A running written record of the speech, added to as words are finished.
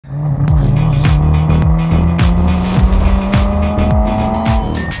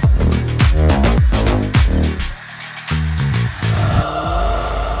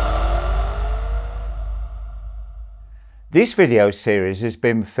This video series has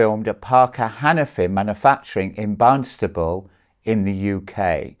been filmed at Parker Hannifin Manufacturing in Barnstaple in the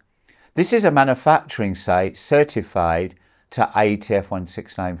UK. This is a manufacturing site certified to IATF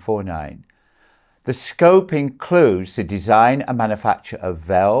 16949. The scope includes the design and manufacture of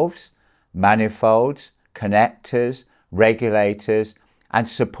valves, manifolds, connectors, regulators and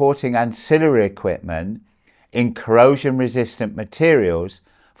supporting ancillary equipment in corrosion-resistant materials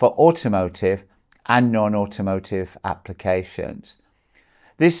for automotive and non-automotive applications.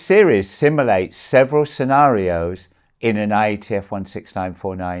 This series simulates several scenarios in an IATF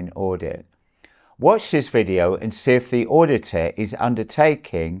 16949 audit. Watch this video and see if the auditor is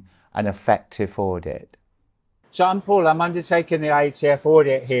undertaking an effective audit. So I'm Paul, I'm undertaking the IATF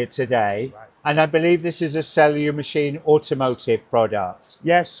audit here today, and I believe this is a cellular machine automotive product.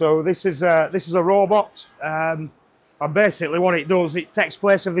 Yes, so this is a robot, and basically what it does, it takes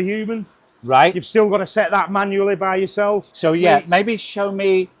place of the human. Right. You've still got to set that manually by yourself. So yeah, maybe show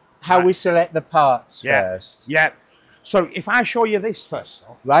me how we select the parts first. Yeah. So if I show you this first.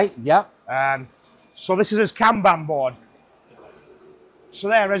 Right, yeah. So this is his Kanban board. So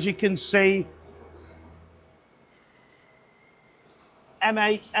there, as you can see,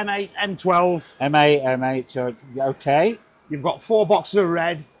 M8, M8, M12. M8, M8, okay. You've got 4 boxes of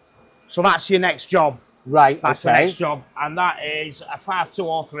red. So that's your next job. Right, That's the next job. And that is a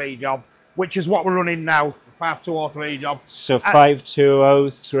 5203 job, which is what we're running now, 5203 job. So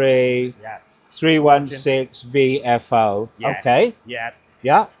 5203, 316 VFO. Yeah. Okay.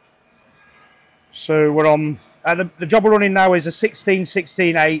 Yeah. So we're on, the job we're running now is a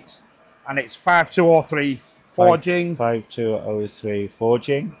 16-16-8, and it's 5203 forging. 5203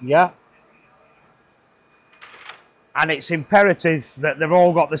 forging, yeah. And it's imperative that they've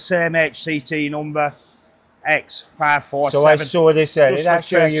all got the same HCT number, X547. So I saw this earlier,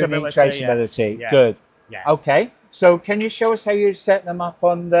 that's your unique traceability, traceability. yeah. Good. Yeah. Okay. So can you show us how you set them up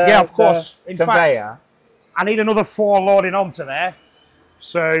on the Yeah, of course. In conveyor? fact, I need another 4 loading onto there.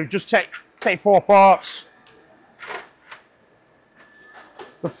 So just take 4 parts.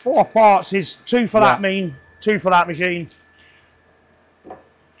 The 4 parts is 2 for that 2 for that machine.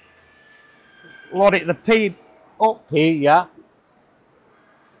 Load it the P up. P, yeah.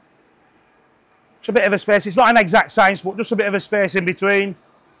 It's a bit of a space. It's not an exact science, but just a bit of a space in between.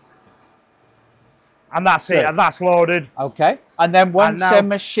 And that's it, and that's loaded. Okay. And then once now, a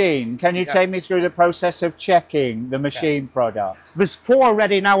machine, can you take me through the process of checking the machine product? There's 4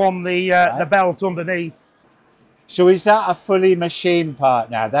 ready now on the belt underneath. So is that a fully machined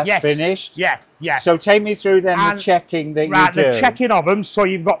part now? That's finished? Yeah. So take me through then the checking that you do. Right, the checking of them. So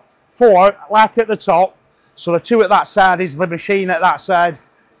you've got 4, like at the top. So the 2 at that side is the machine at that side.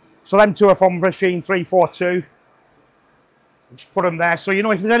 So them 2 are from machine 342. Just put them there. So you know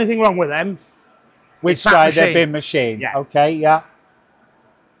if there's anything wrong with them. Which side they've been machined? Yeah. Okay, yeah.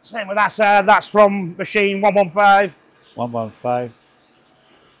 Same with that side. That's from machine 115. 115.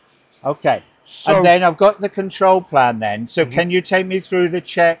 Okay. So, and then I've got the control plan then. So can you take me through the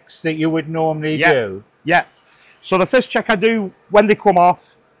checks that you would normally do? Yeah. So the first check I do when they come off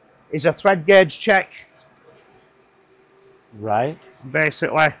is a thread gauge check. Right.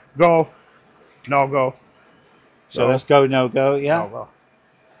 Basically, go, no go. So let's go, no go, yeah. No go.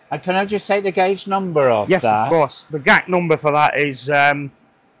 And can I just take the gauge number off that? Yes, of course. The GAC number for that is...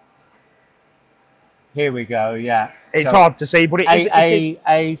 here we go, yeah. It's hard to see, but it is...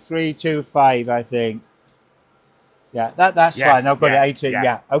 A325, I think. Yeah, that's fine. I've got it,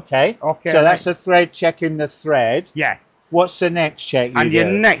 A2, okay. Okay. So that's a thread checking the thread. Yeah. What's the next check you do? And your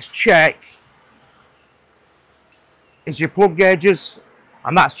next check is your plug gauges,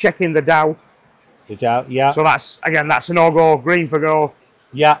 and that's checking the dowel. The dowel, yeah. So that's, again, that's a no-go, green for go.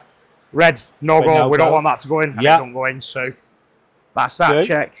 Yeah. Red, no-go, we don't want that to go in, and it don't go in, so that's that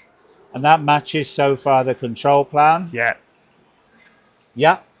check. And that matches so far the control plan? Yeah.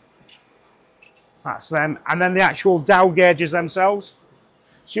 Yeah. That's them. And then the actual dowel gauges themselves.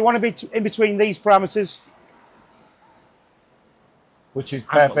 So you want to be in between these parameters. Which is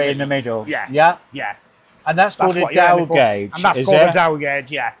perfect in the middle? Yeah. Yeah? Yeah. And that's called a dowel gauge, and that's called a dowel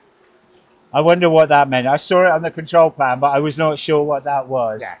gauge, yeah. I wonder what that meant. I saw it on the control plan, but I was not sure what that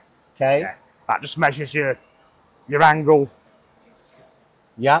was. Yeah. Okay. Yeah. That just measures your angle.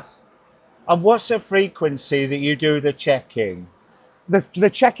 Yeah. And what's the frequency that you do the checking? The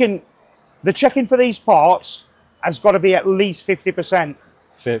checking for these parts has got to be at least 50%.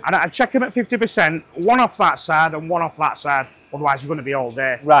 And I check them at 50%, one off that side and one off that side. Otherwise, you're going to be all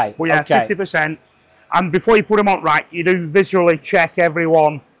day. Right. But yeah, 50%. And before you put them on, right, you do visually check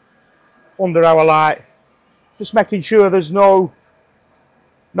everyone under our light, just making sure there's no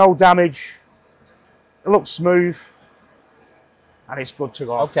damage. It looks smooth. and it's good to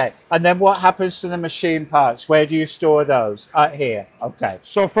go. Okay, and then what happens to the machine parts? Where do you store those? Here, okay.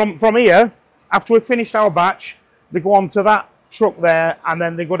 So from here, after we've finished our batch, they go on to that truck there, and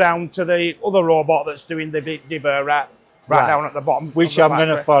then they go down to the other robot that's doing the debur right down at the bottom. Which I'm going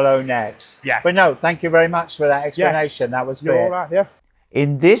to follow next. Yeah. But no, thank you very much for that explanation. That was great. You're all right, yeah.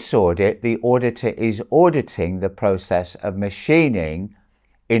 In this audit, the auditor is auditing the process of machining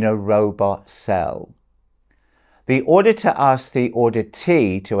in a robot cell. The auditor asks the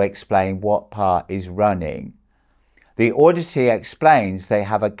auditee to explain what part is running. The auditee explains they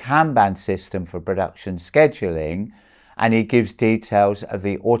have a Kanban system for production scheduling, and he gives details of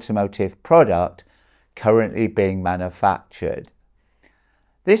the automotive product currently being manufactured.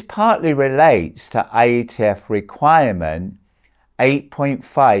 This partly relates to IATF requirement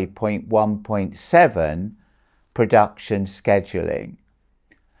 8.5.1.7, production scheduling.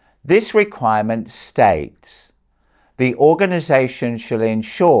 This requirement states, the organisation shall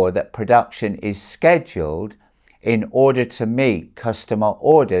ensure that production is scheduled in order to meet customer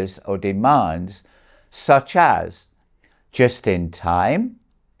orders or demands such as just in time,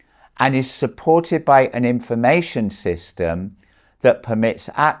 and is supported by an information system that permits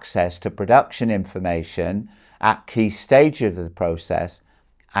access to production information at key stages of the process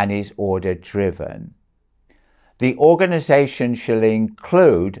and is order driven. The organisation shall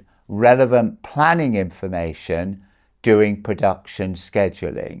include relevant planning information during production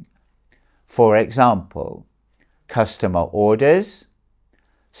scheduling. For example, customer orders,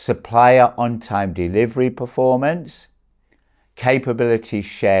 supplier on-time delivery performance, capability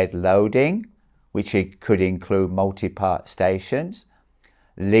shared loading, which could include multi-part stations,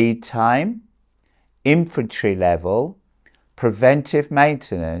 lead time, inventory level, preventive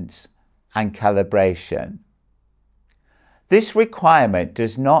maintenance, and calibration. This requirement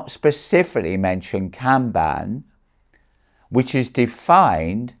does not specifically mention Kanban, which is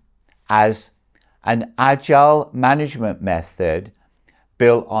defined as an agile management method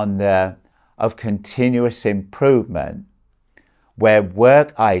built on of continuous improvement, where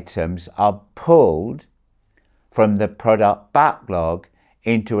work items are pulled from the product backlog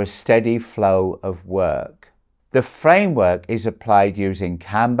into a steady flow of work. The framework is applied using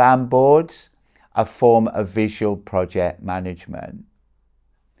Kanban boards, a form of visual project management.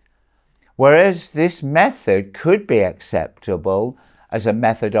 Whereas this method could be acceptable as a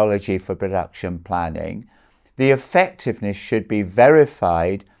methodology for production planning, the effectiveness should be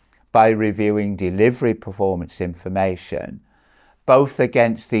verified by reviewing delivery performance information, both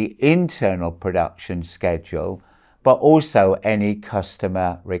against the internal production schedule, but also any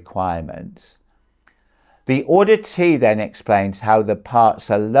customer requirements. The auditee then explains how the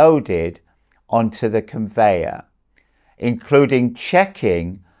parts are loaded onto the conveyor, including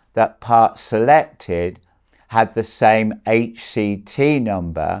checking that parts selected had the same HCT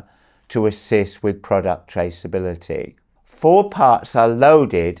number to assist with product traceability. 4 parts are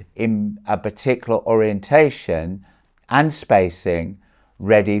loaded in a particular orientation and spacing,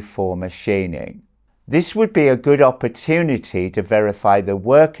 ready for machining. This would be a good opportunity to verify the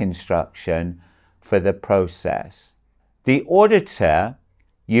work instruction for the process. The auditor,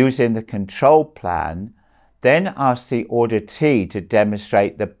 using the control plan, then asks the auditee to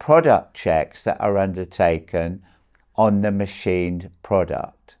demonstrate the product checks that are undertaken on the machined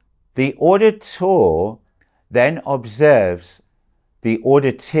product. The auditor then observes the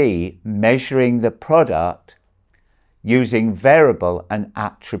auditee measuring the product using variable and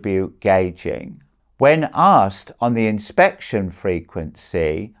attribute gauging. When asked on the inspection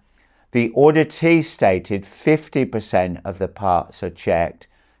frequency, the auditee stated 50% of the parts are checked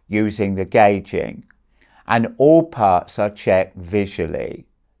using the gauging, and all parts are checked visually.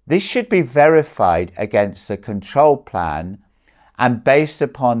 This should be verified against the control plan, and based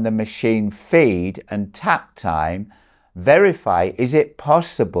upon the machine feed and takt time, verify is it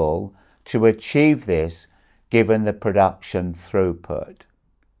possible to achieve this given the production throughput.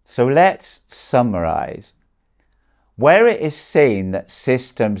 So let's summarize. Where it is seen that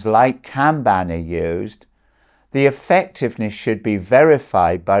systems like Kanban are used, the effectiveness should be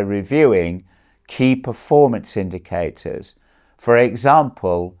verified by reviewing key performance indicators, for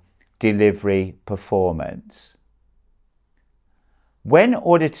example, delivery performance. When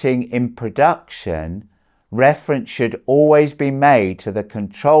auditing in production, reference should always be made to the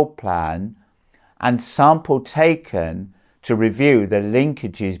control plan and sample taken to review the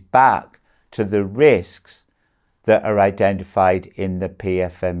linkages back to the risks that are identified in the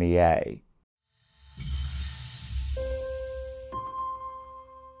PFMEA.